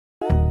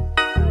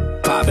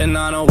Been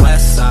on the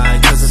west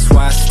side, cause that's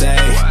where I stay.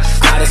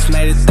 I just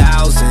made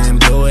 1,000,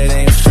 blew it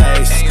in your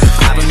face.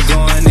 I've been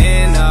going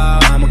in,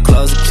 I'ma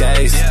close the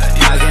case.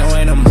 I can't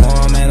wait no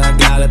more, man, I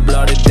gotta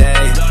blow today.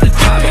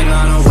 I've been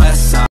on the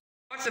west side.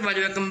 What's up,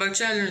 everybody? Welcome back to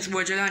the channel. It's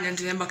boy Jelani, and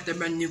today I'm back to a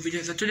brand new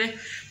video. So today,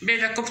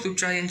 there's a cup soup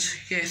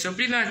challenge. Okay, so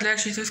please don't like,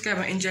 share, subscribe,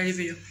 and enjoy the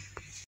video.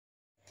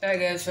 Alright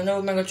guys, so now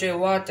we're gonna try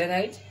water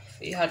tonight.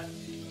 We had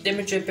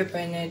Dimitri pepper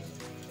in it.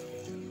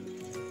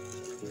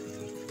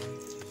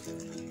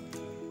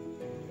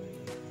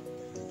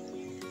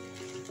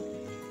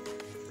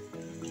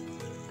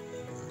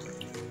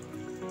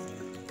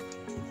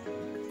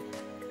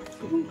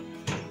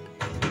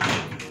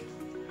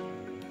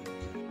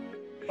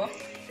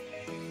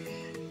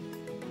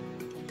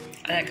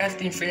 I like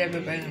casting for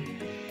everybody.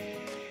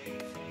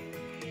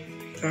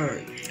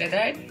 Alright. Is that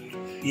right?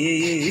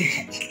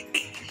 Yeah.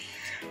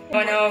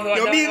 Oh no,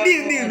 Yo,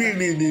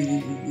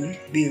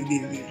 Bill.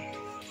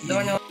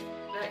 Don't know.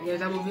 Right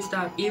guys, I'm going to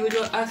start. Even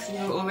though I ask you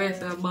over here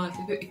for a bath,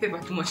 if pepper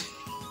too much.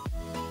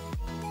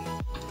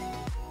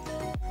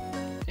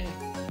 Yeah.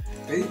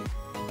 Ready?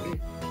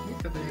 This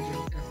pepper like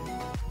this.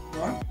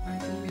 What? I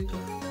think it's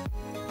tough.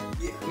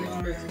 Yeah.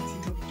 Alright.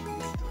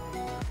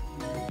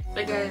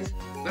 Right guys,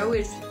 I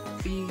wait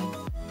for you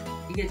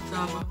get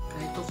sour,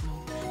 because it's tough now.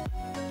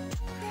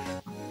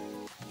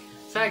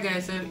 Sorry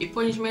guys, if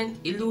punishment,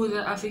 you lose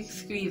the acid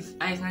squeeze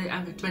ice in the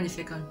hand for 20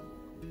 seconds.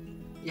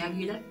 You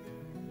agree with that?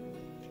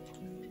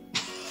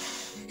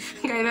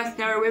 Guys, that's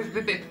narrow way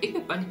for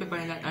pepper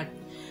in that hand.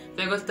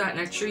 So I'm going to start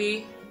in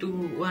 3, 2,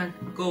 1,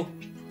 go.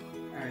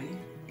 Alright.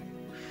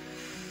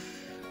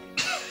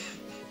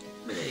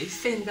 But it's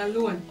sent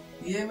alone.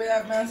 Yeah, but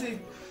that man say.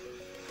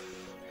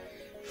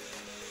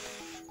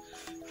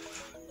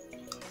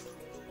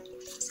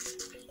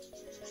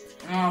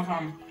 No,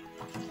 fam.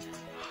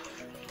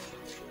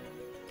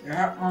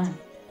 Yeah,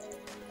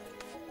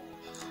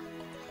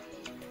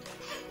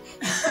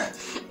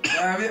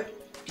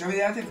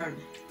 I think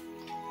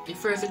The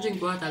first to drink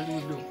water,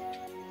 lose though.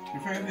 you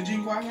first to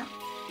drink water?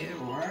 Yeah.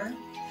 Alright.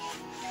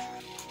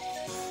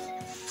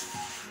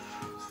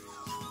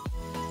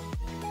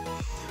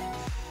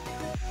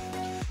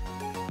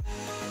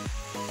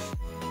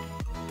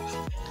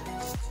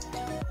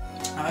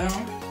 I don't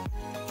know.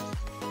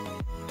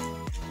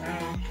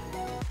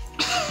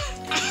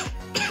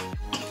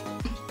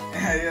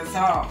 Yeah,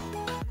 so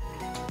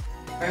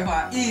very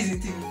easy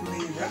thing to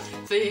do, bro.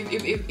 So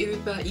if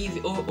it's easy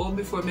or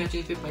before me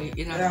actually pepper,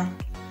 you know? Yeah.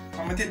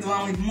 I'm gonna take the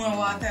one with more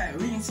water,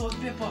 rinse out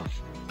pepper.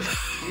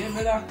 Yeah,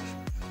 brother.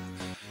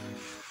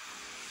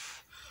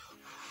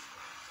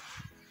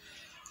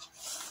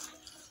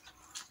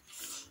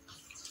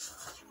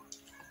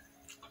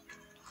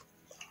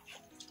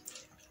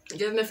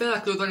 Just me feel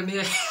like close on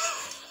me.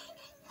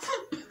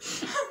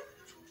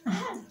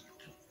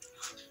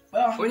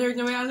 Well, When you're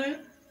going to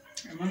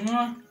I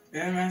know.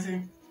 Yeah, man,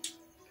 see.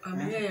 I'm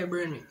here,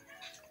 burn me.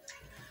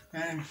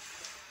 Man,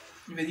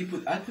 when you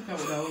put hot pepper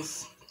with the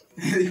house,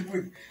 you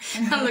put.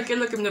 Look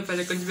at the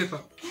fella con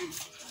pepper.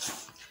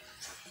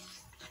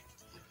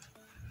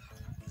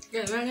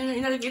 Yeah, man,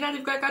 you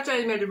know, quite catch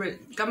it, maybe, but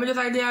come just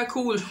like they are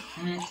cool.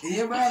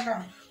 Yeah,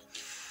 brother.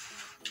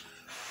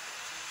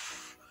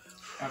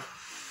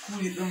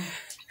 Cool it down.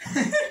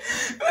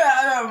 I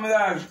don't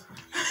know,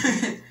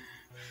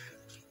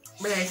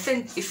 But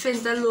it's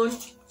sent alone.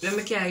 Let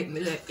me carry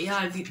it, you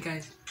have it,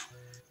 guys.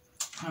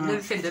 Let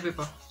me send the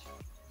pepper.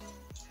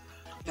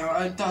 Now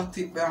I'll talk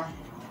to it, bro.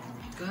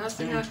 Because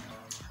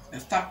I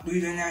Stop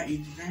breathing and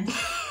eat.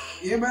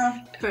 Yeah,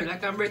 bro. feel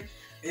like I'm bread.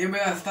 Yeah,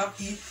 bro.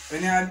 Stop eat.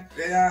 When you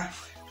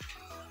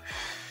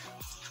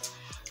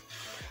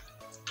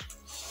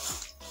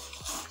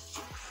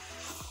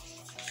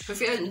Because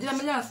did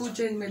I have food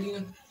change,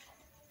 Medina?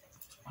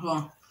 Hold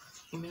on.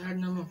 I had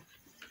no more.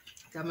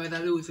 I'm going to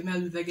lose. I'm going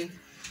to lose again.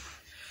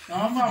 No,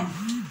 fam.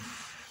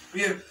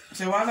 Yeah,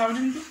 so what have you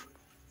drinking?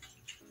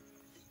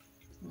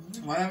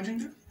 What have you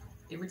drinking?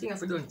 Everything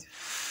I've done.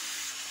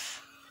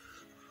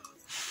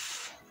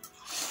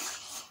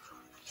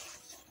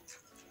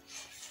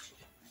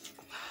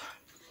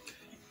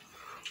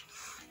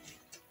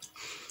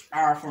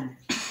 From.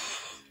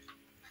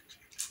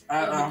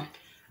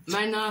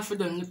 Mine now for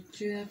done.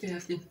 See that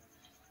thing.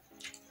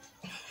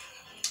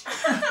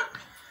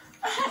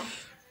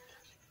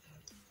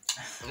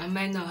 And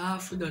mine now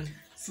half done.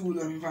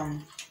 Sudan,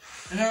 fam.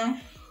 You know?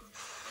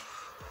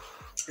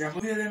 Yeah,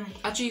 put it in.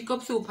 A 3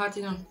 cup soup hot,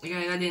 you know. You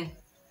got it in.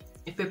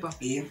 The pepper.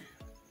 Yeah.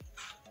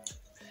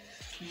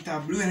 It's a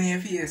blue in your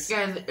face.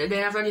 Guys, then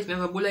after this, I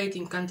have a bull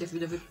eating contest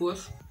with the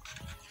post.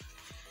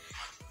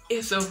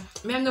 Yeah, so,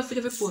 I have no for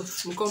the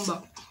post. I come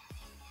back.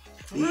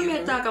 When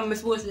I talk, I'm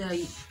supposed to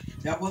eat.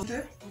 You supposed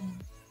to?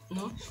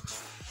 No?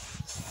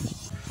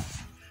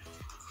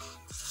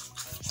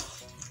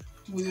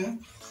 Yeah.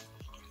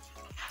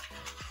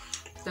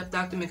 Stop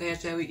talking to me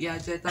because you're trying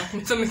to talk to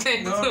me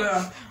something. No,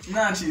 no.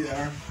 Not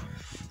cheater.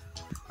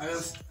 I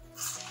just.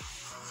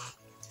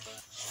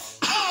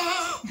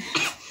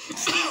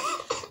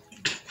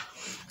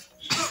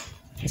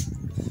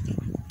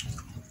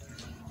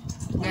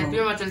 If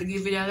you want to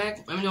give video a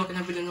like, let me know what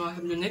kind of video you want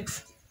to do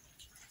next.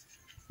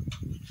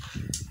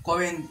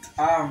 Comment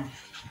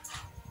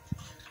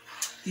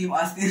Team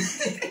Austin.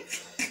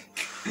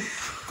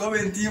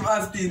 Comment Team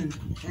Austin.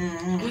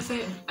 You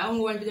say I'm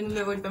going to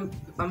do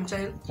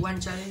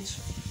one challenge.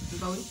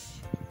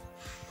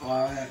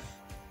 Alright.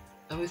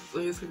 And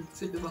when you flip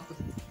it back.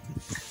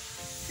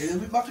 You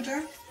flip it back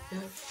there?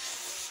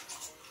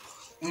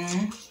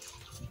 Yeah.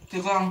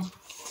 Take on.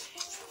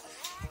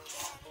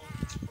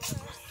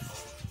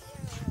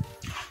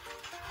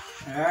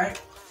 Alright.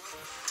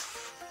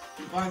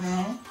 What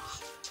now?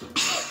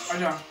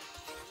 Aja.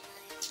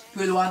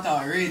 Put the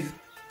water red.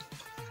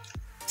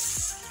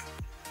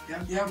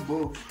 You have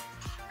both.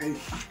 Ready.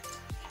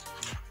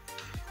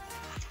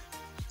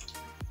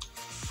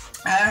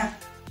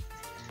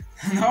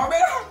 No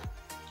better.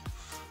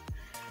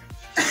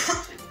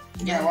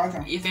 Yeah,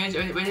 water. If you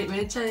when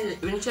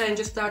the challenge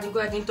just starting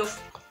go getting tough,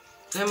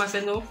 then I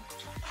say no.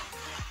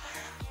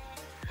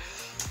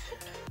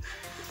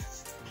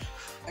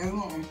 I don't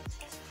know.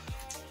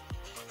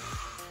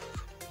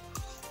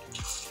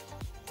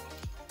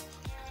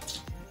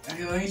 If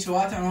you need to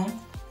water now,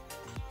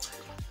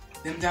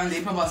 them down the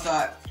paper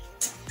start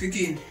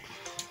cooking.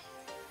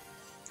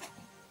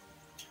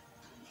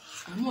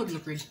 I'm not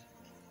looking.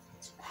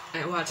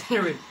 I watch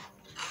Henry.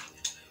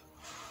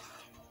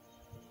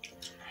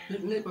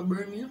 Let me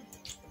burn me.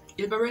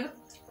 You burn it?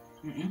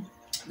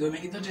 Don't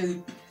make it touch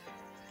it.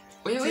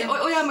 Oh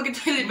yeah, make it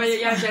touch but you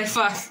try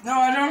fast. No,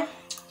 I don't.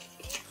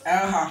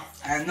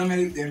 I don't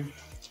make them.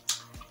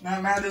 No,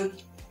 I do.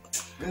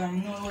 I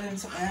don't know them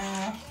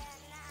something.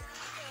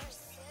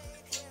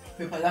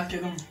 People like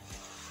them.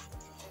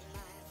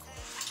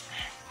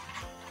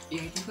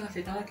 Yeah, people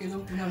like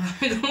them. No.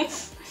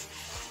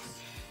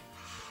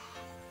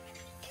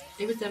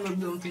 Every time I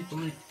blow people,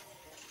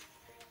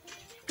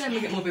 can I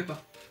get more paper?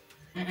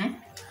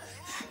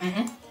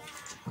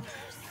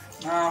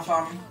 Nah,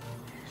 fam.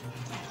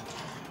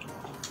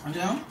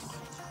 Aja.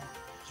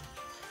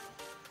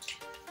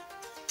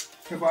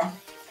 Pepper.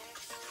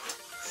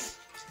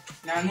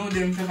 Now I know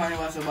them pepper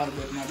never so bad,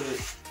 but now the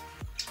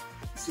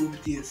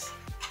soup taste.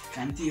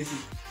 Can taste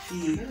it.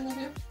 Feel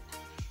it.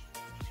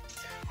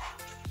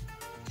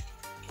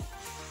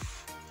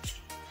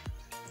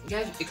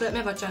 Guys, you could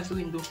never chance to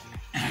window.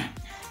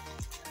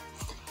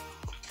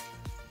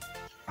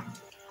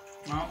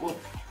 Now up.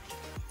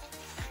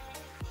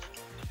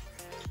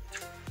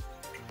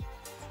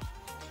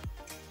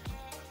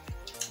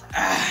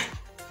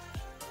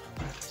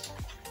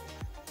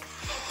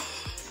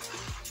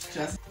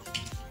 Just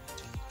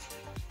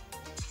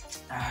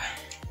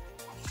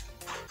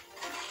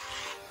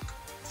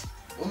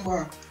Umba.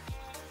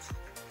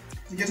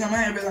 Get some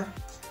money, Bella.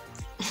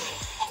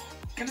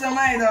 Get some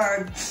money,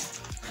 dog.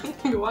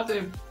 You want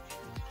him?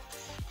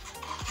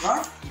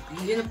 What?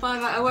 You in the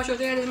pan, I wash your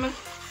hair, man.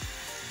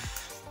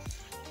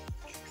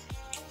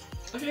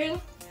 Wash your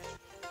hair?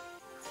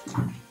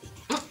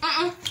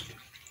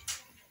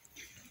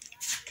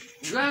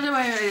 Laat er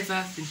maar even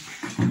afzien.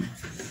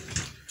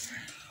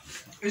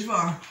 Which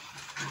one?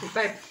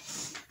 Kijk,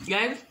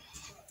 jij,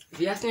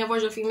 je hebt niet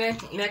wash your hair,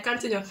 maar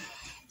continue.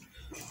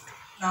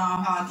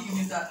 Nah, how do you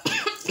miss that?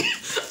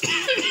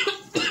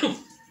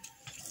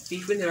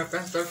 Die vinden er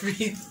best wel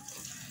free.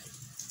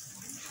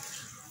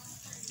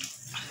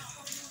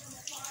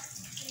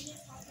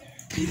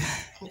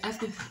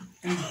 Ask me.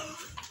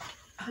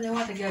 I don't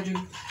want to get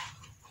you.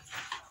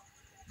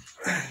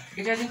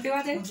 You guys think you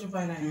want it?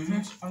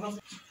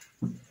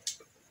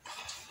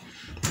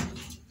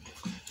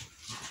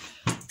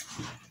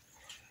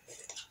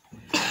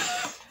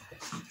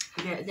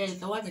 Yeah, there is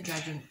the water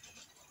garden.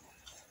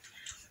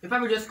 You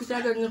probably just put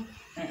that on.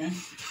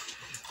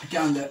 I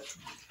can't do it.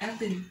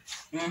 Anthony.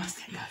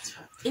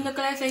 In the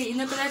class,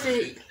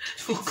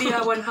 see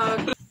how one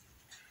hard.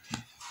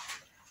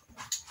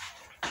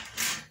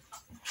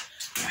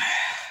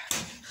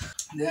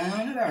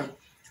 Then I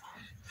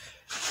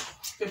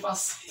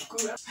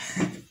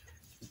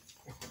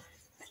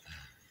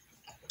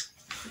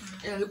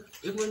Yeah,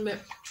 look one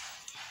bit.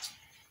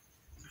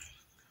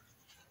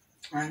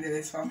 And there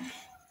is some.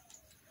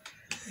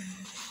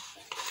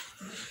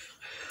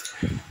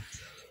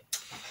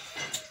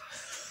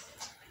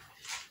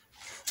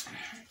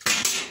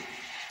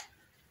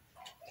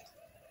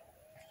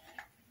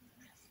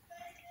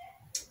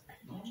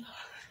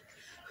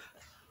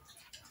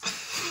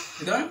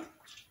 You done?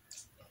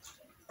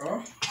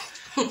 Oh.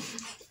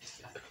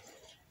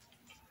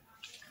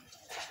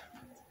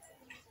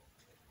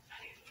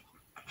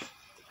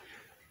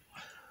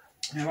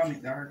 Never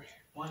make that.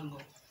 One go.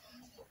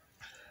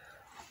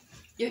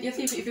 You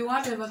see, if you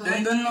want it, but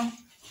Then done now.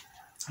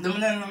 Done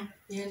now.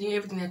 yeah, you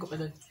everything I got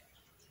done.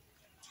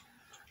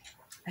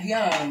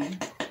 Yeah.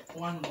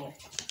 One go.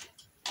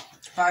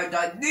 Five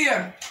that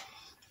there.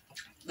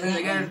 Then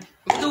again,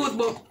 we do it,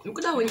 but you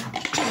could have win.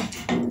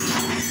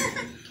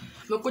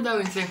 You could have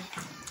win, say.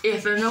 Yeah,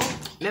 so now,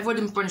 let's go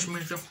to the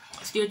punishment, so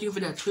stay tuned for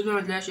that. So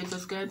don't like, share,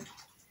 subscribe.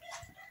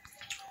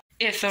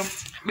 Yeah, so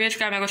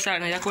basically I'm going to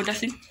start now. You could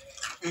see?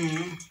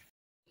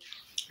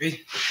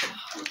 Wait.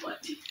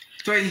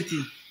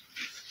 20,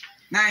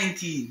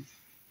 19,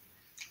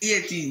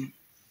 18,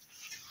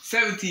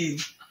 17,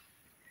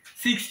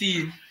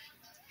 16,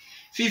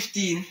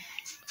 15,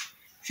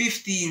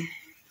 15,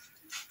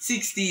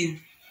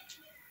 16,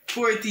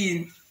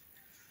 14,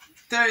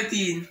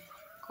 13,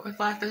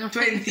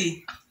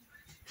 20,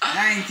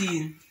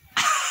 19,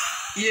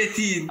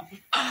 18,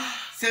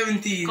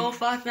 17, Go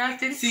fast,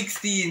 Martin.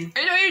 16,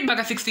 I know you're back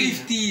at 16.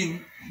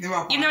 15, never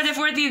pass. You know the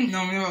 14.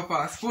 No, never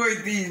pass.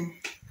 14,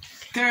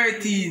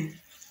 13,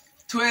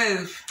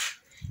 12,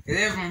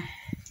 11,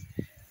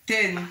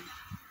 10,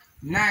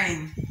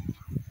 9,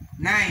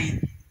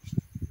 9,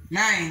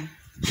 9,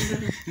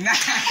 9.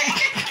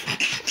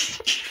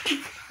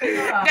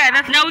 Kaya,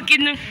 that's now we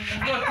can...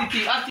 Go,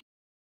 Titi.